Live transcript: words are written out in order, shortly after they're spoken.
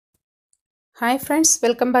Hi friends,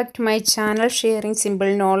 welcome back to my channel Sharing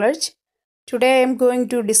Simple Knowledge. Today I am going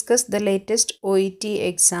to discuss the latest OET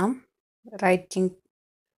exam writing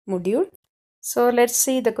module. So let's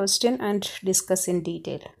see the question and discuss in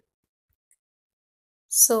detail.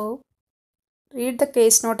 So read the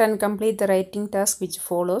case note and complete the writing task which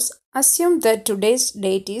follows. Assume that today's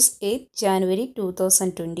date is 8th January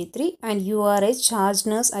 2023 and you are a charge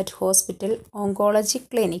nurse at hospital oncology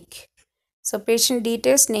clinic. So patient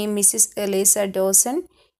details: name Mrs. ELISSA DAWSON,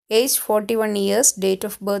 age 41 years, date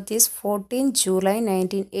of birth is 14 July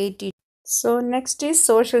 1980. So next is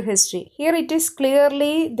social history. Here it is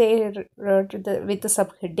clearly they wrote with the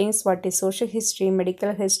subheadings what is social history,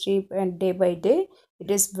 medical history, and day by day. It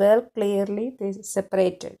is well clearly they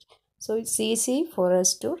separated. So it's easy for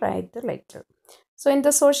us to write the letter. So in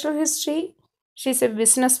the social history, she's a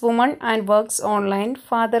businesswoman and works online.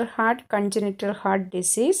 Father had congenital heart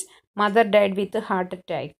disease. Mother died with a heart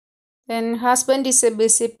attack. Then husband is a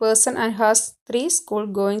busy person and has 3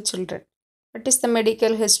 school-going children. What is the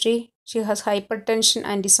medical history? She has hypertension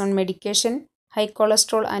and is on medication, high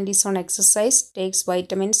cholesterol and is on exercise, takes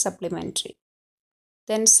vitamin supplementary.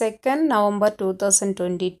 Then 2nd November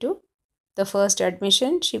 2022, the first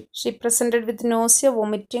admission, she presented with nausea,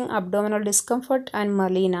 vomiting, abdominal discomfort and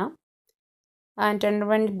melena and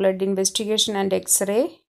underwent blood investigation and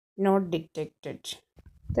X-ray, not detected.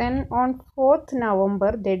 Then on 4th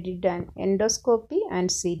November, they did an endoscopy and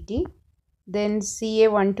CT. Then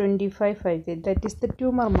CA-125-58, that is the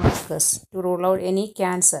tumor markers to rule out any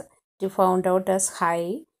cancer. To found out as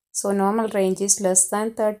high, so normal range is less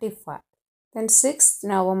than 35. Then 6th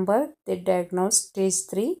November, they diagnosed stage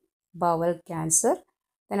 3 bowel cancer.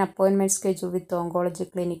 Then appointment scheduled with the oncology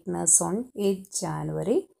clinic nurse on 8th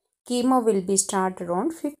January. Chemo will be started on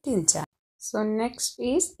 15th January. So next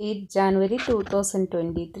is 8 January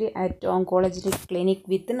 2023 at oncology clinic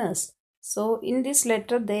with nurse. So in this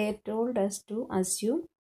letter they told us to assume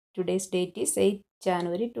today's date is 8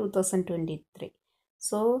 January 2023.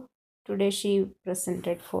 So today she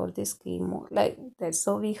presented for this chemo like that.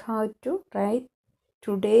 So we have to write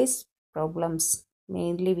today's problems.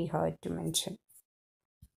 Mainly we have to mention.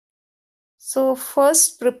 So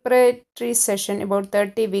first preparatory session, about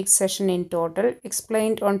 30 weeks session in total,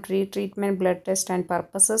 explained on treatment, blood test and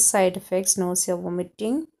purposes, side effects, nausea,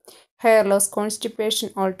 vomiting, hair loss, constipation,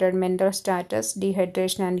 altered mental status,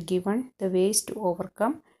 dehydration and given the ways to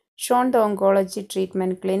overcome. Shown the oncology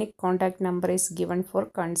treatment clinic, contact number is given for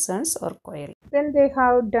concerns or query. Then they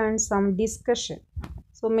have done some discussion.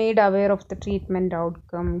 So made aware of the treatment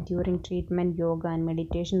outcome during treatment, yoga and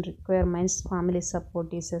meditation requirements, family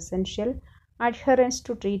support is essential, adherence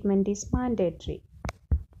to treatment is mandatory.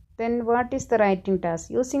 Then what is the writing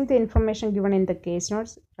task? Using the information given in the case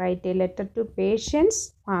notes, write a letter to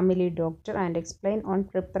patient's family doctor and explain on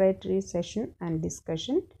preparatory session and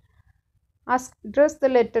discussion. Address the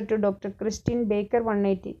letter to Dr. Christine Baker,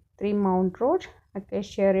 183 Mount Road,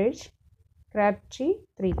 Acacia Ridge, Crabtree,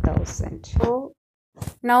 3000. So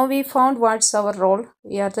now we found what's our role.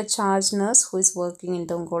 We are the charge nurse who is working in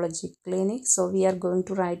the oncology clinic. So we are going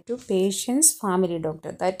to write to patient's family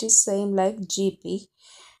doctor. That is same like GP.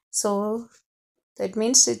 So that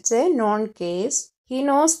means it's a known case. He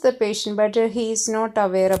knows the patient, but he is not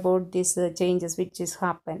aware about these changes which is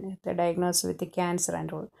happen, the diagnosis with the cancer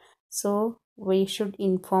and all. So we should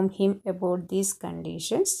inform him about these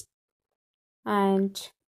conditions and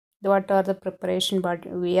what are the preparation, but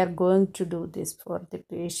we are going to do this for the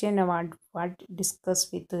patient and what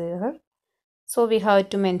discuss with her. So we have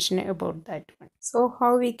to mention about that one. So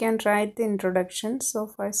how we can write the introduction? So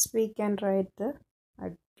first we can write the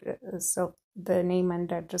address of the name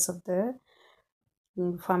and address of the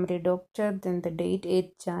family doctor, then the date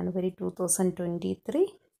 8 January 2023.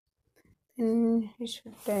 Then we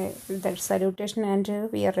should that salutation,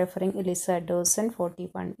 and we are referring ELISSA DAWSON,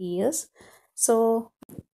 41 years. So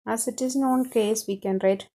as it is known case, we can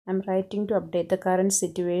write, I'm writing to update the current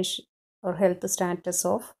situation or health status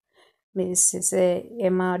of Mrs.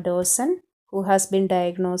 Emma DAWSON, who has been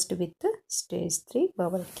diagnosed with stage 3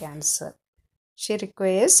 bowel cancer. She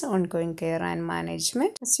requires ongoing care and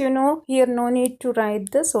management. As you know, here no need to write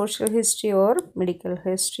the social history or medical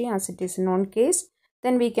history as it is known case.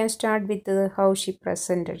 Then we can start with how she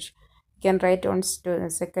presented. You can write on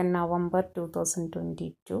 2nd November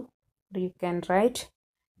 2022. You can write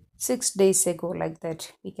 6 days ago, like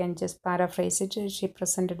that. We can just paraphrase it. She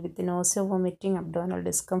presented with nausea, vomiting, abdominal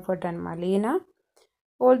discomfort and melena.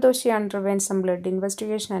 Although she underwent some blood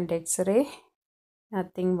investigation and X-ray,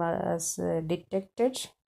 nothing was detected,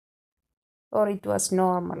 or it was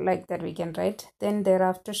normal, like that we can write. Then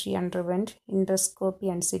thereafter she underwent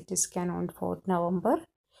endoscopy and CT scan on 4th November.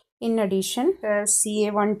 In addition,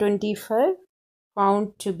 CA 125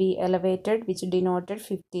 found to be elevated, which denoted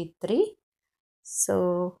 53.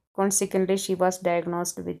 So consequently, she was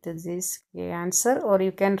diagnosed with this cancer, or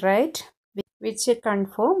you can write which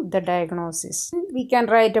confirm the diagnosis. We can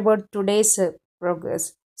write about today's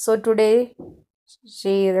progress. So today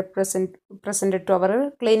she presented to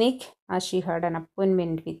our clinic as she had an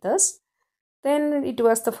appointment with us. Then it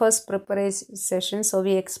was the first preparation session, so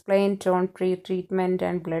we explained on pre-treatment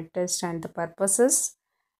and blood test and the purposes,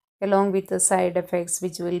 along with the side effects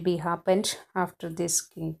which will be happened after this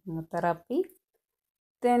chemotherapy.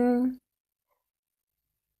 Then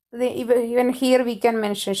even here we can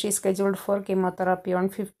mention she is scheduled for chemotherapy on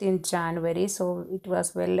 15th January. So it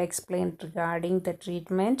was well explained regarding the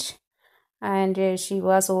treatment, and she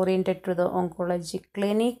was oriented to the oncology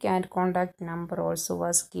clinic, and contact number also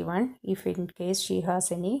was given if in case she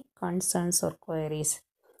has any concerns or queries.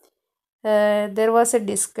 There was a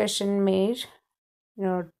discussion made,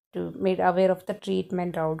 to made aware of the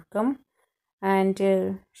treatment outcome,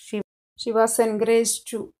 and she was encouraged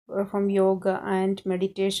to perform yoga and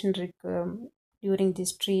meditation during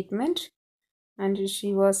this treatment, and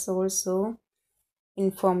she was also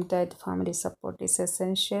informed that family support is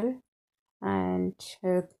essential, and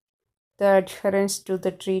the adherence to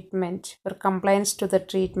the treatment or compliance to the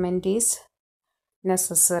treatment is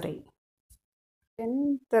necessary.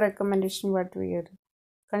 Then the recommendation what we are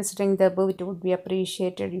considering the above, it would be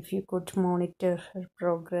appreciated if you could monitor her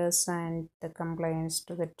progress and the compliance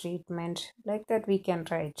to the treatment. Like that we can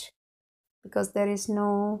write, because there is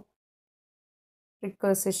no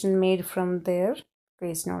requisition made from their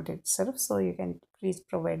case note itself. So you can please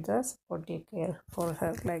provide the supportive care for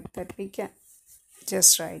her. Like that we can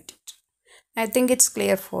just write it. I think it's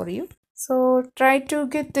clear for you. So try to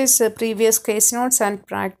get this previous case notes and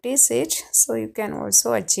practice it, so you can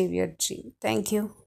also achieve your dream. Thank you.